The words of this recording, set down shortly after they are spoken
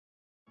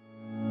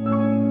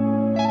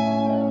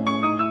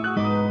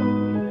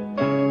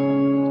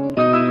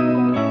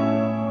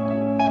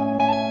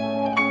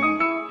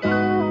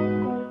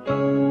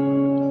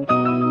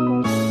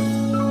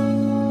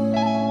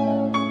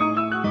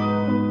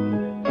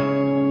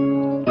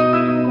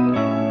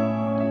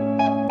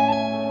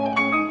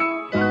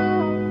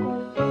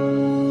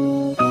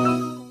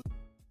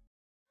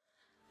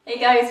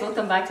guys,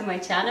 welcome back to my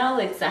channel.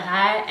 It's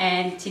Sahar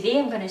and today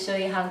I'm going to show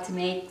you how to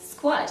make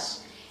squash.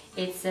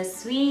 It's a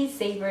sweet,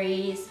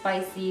 savory,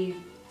 spicy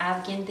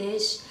Afghan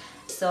dish.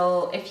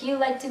 So if you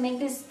like to make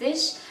this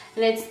dish,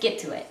 let's get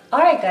to it.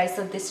 Alright guys,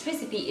 so this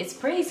recipe is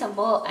pretty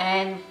simple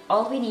and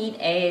all we need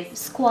is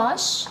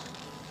squash,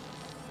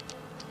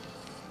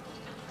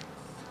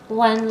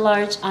 1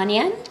 large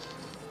onion,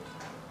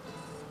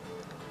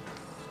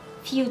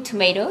 few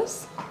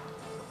tomatoes,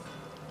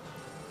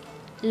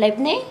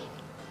 labneh,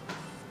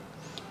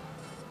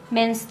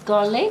 minced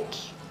garlic,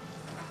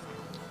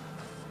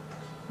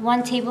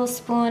 1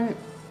 tablespoon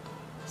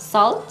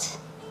salt,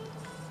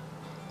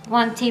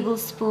 1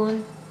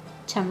 tablespoon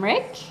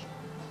turmeric,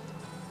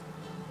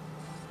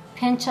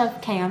 pinch of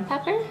cayenne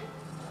pepper,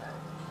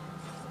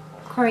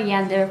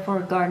 coriander for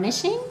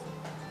garnishing,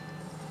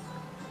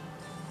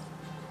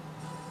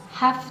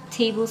 half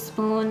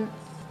tablespoon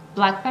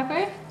black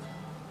pepper,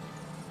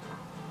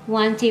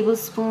 1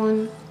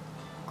 tablespoon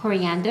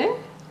coriander,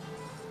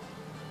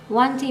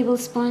 1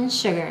 tablespoon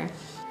sugar.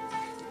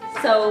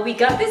 So we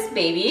got this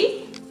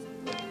baby.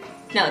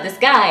 No, this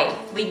guy.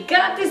 We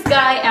got this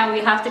guy and we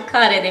have to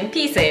cut it in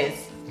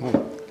pieces.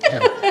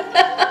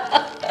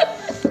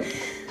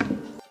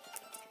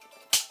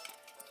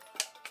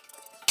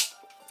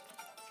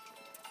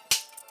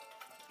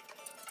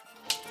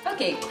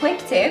 Okay, quick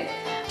tip.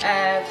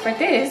 For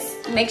this,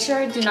 make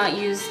sure do not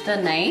use the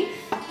knife.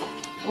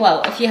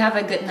 Well, if you have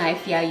a good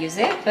knife, yeah, use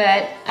it.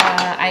 But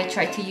I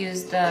tried to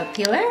use the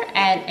peeler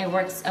and it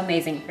works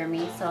amazing for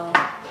me. So,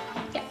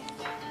 yeah.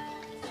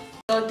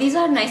 So these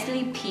are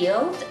nicely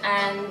peeled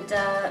and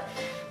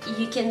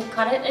you can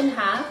cut it in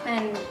half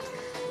and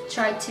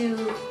try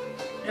to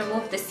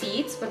remove the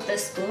seeds with the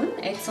spoon.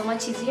 It's so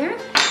much easier.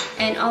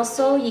 And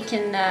also you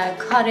can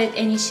cut it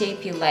any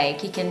shape you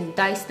like. You can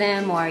dice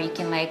them or you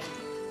can like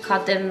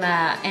cut them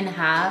in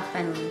half,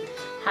 and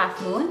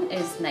half moon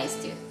is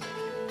nice too.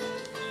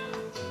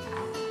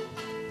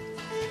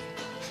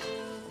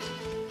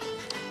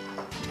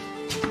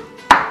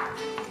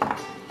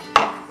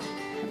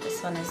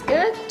 This one is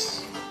good.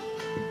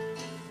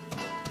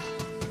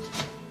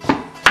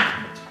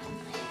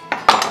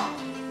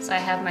 So I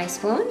have my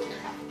spoon.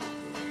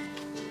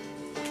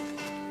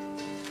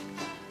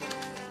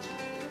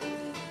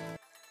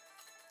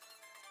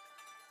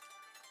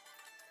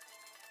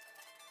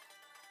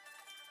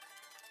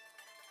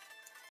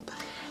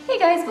 Hey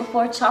guys,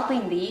 before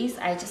chopping these,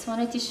 I just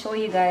wanted to show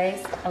you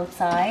guys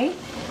outside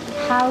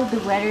how the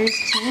weather is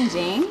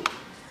changing.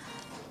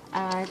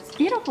 It's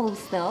beautiful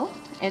still.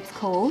 It's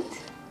cold,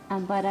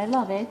 but I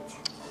love it.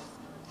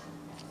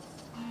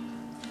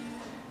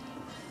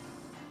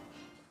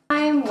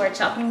 We're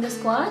chopping the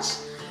squash.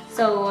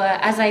 So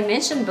as I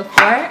mentioned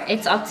before,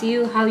 it's up to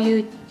you how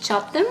you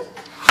chop them.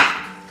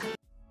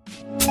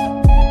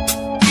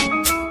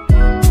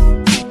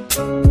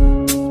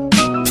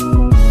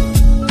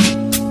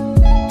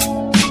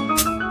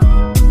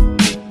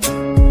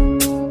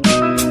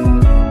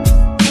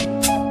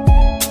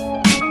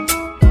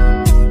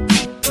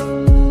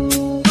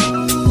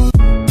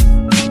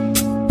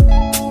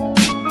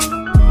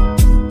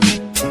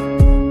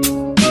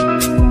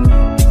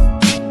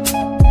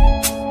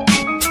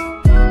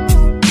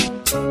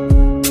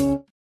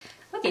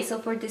 So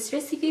for this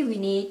recipe, we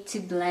need to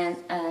blend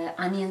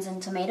onions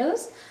and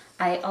tomatoes.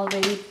 I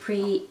already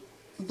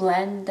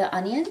pre-blend the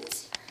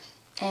onions,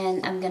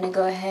 and I'm gonna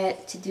go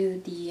ahead to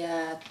do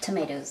the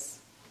tomatoes.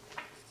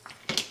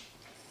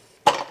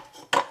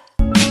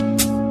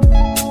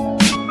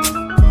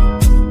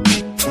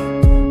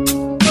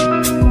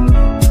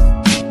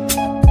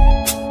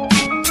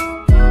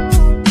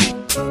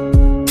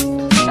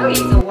 Okay,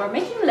 so we're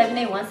making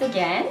labneh once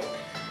again,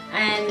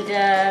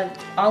 and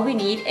all we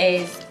need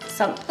is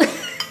some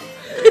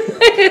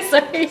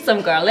sorry,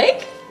 some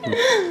garlic,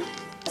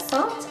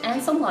 salt,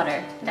 and some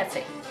water. That's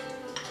it.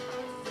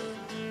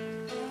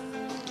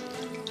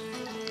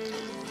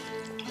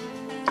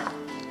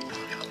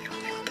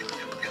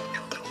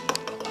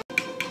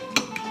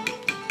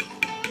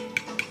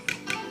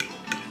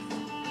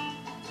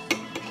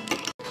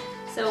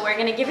 So we're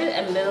gonna give it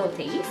a little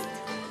taste.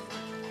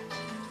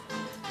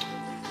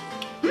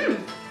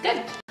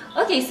 Good.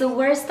 Okay, so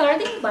we're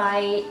starting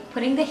by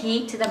putting the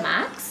heat to the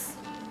max.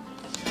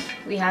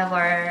 We have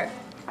our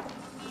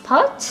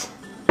pot.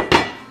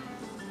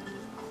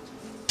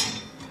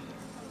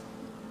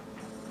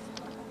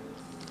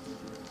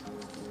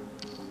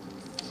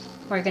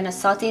 We're gonna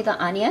saute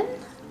the onion.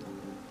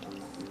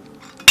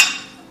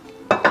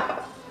 The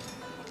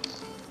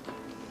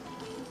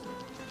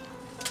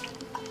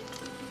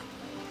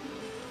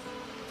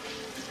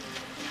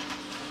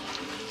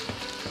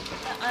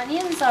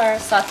onions are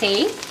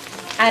sauteed,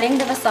 adding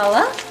the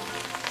masala,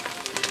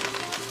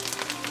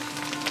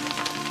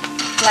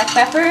 black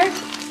pepper,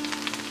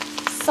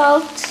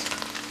 salt,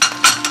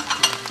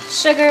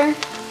 sugar,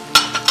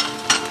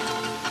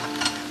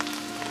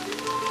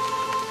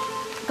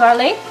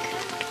 garlic,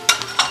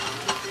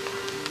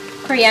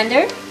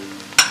 coriander,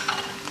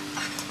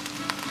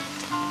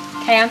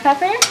 cayenne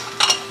pepper,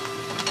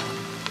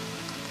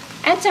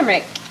 and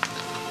turmeric.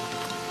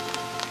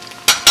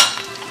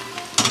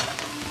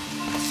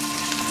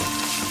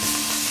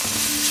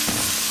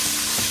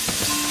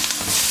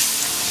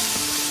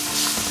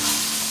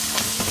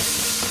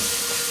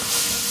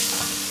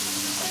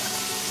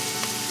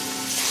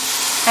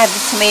 add the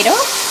tomato.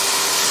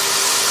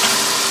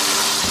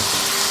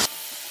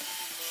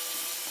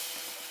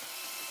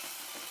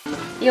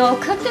 You'll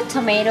cook the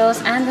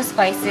tomatoes and the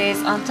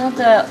spices until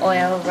the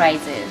oil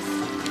rises.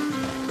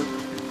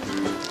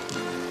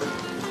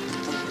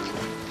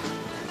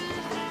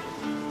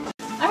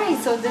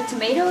 Alright, so the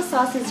tomato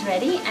sauce is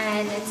ready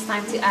and it's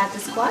time to add the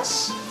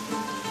squash.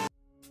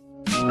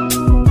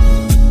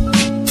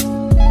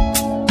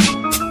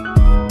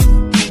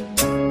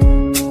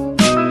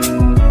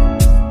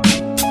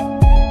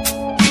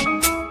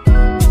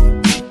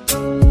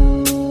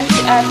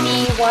 Add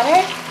the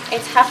water,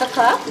 it's half a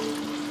cup.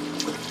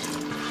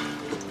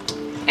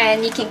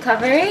 And you can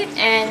cover it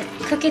and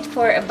cook it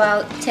for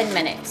about 10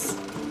 minutes.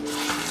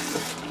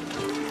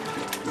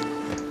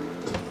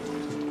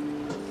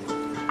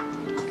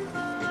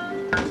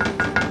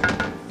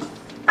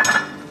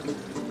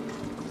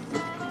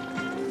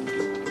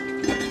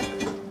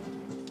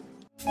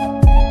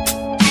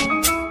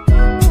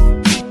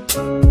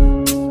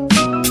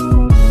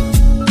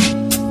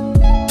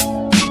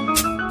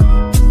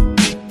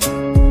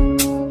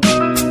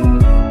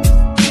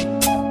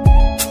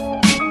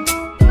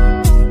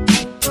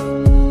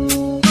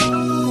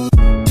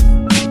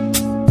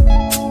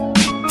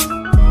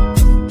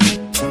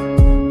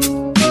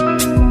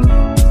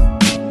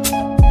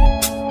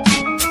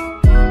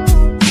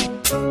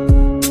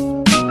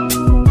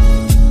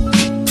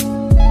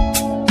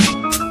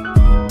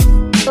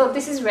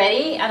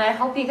 Ready, and I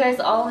hope you guys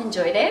all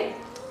enjoyed it.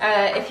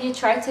 If you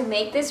try to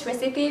make this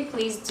recipe,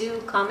 please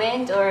do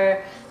comment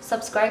or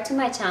subscribe to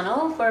my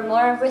channel for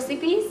more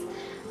recipes.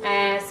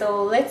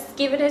 So let's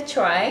give it a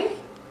try.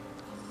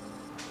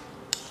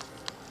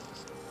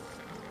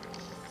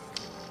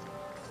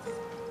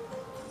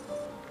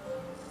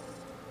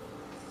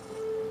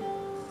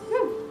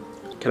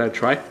 Can I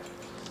try?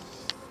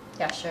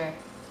 Yeah, sure.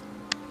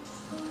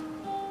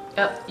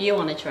 Oh, you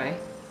want to try?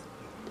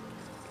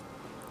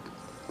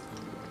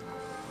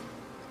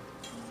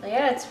 So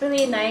yeah, it's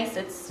really nice.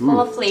 It's full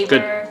of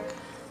flavor,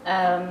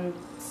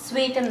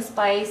 sweet and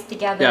spice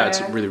together. Yeah, it's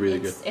really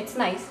good. It's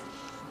nice.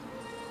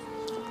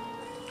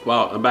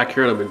 Wow, I'm back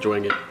here and I'm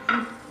enjoying it.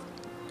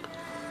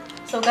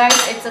 So guys,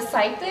 it's a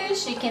side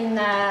dish. You can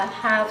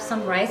have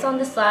some rice on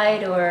the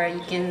side, or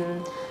you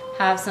can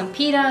have some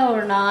pita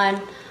or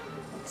naan.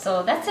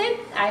 So that's it.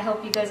 I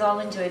hope you guys all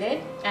enjoyed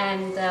it,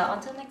 and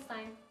until next time.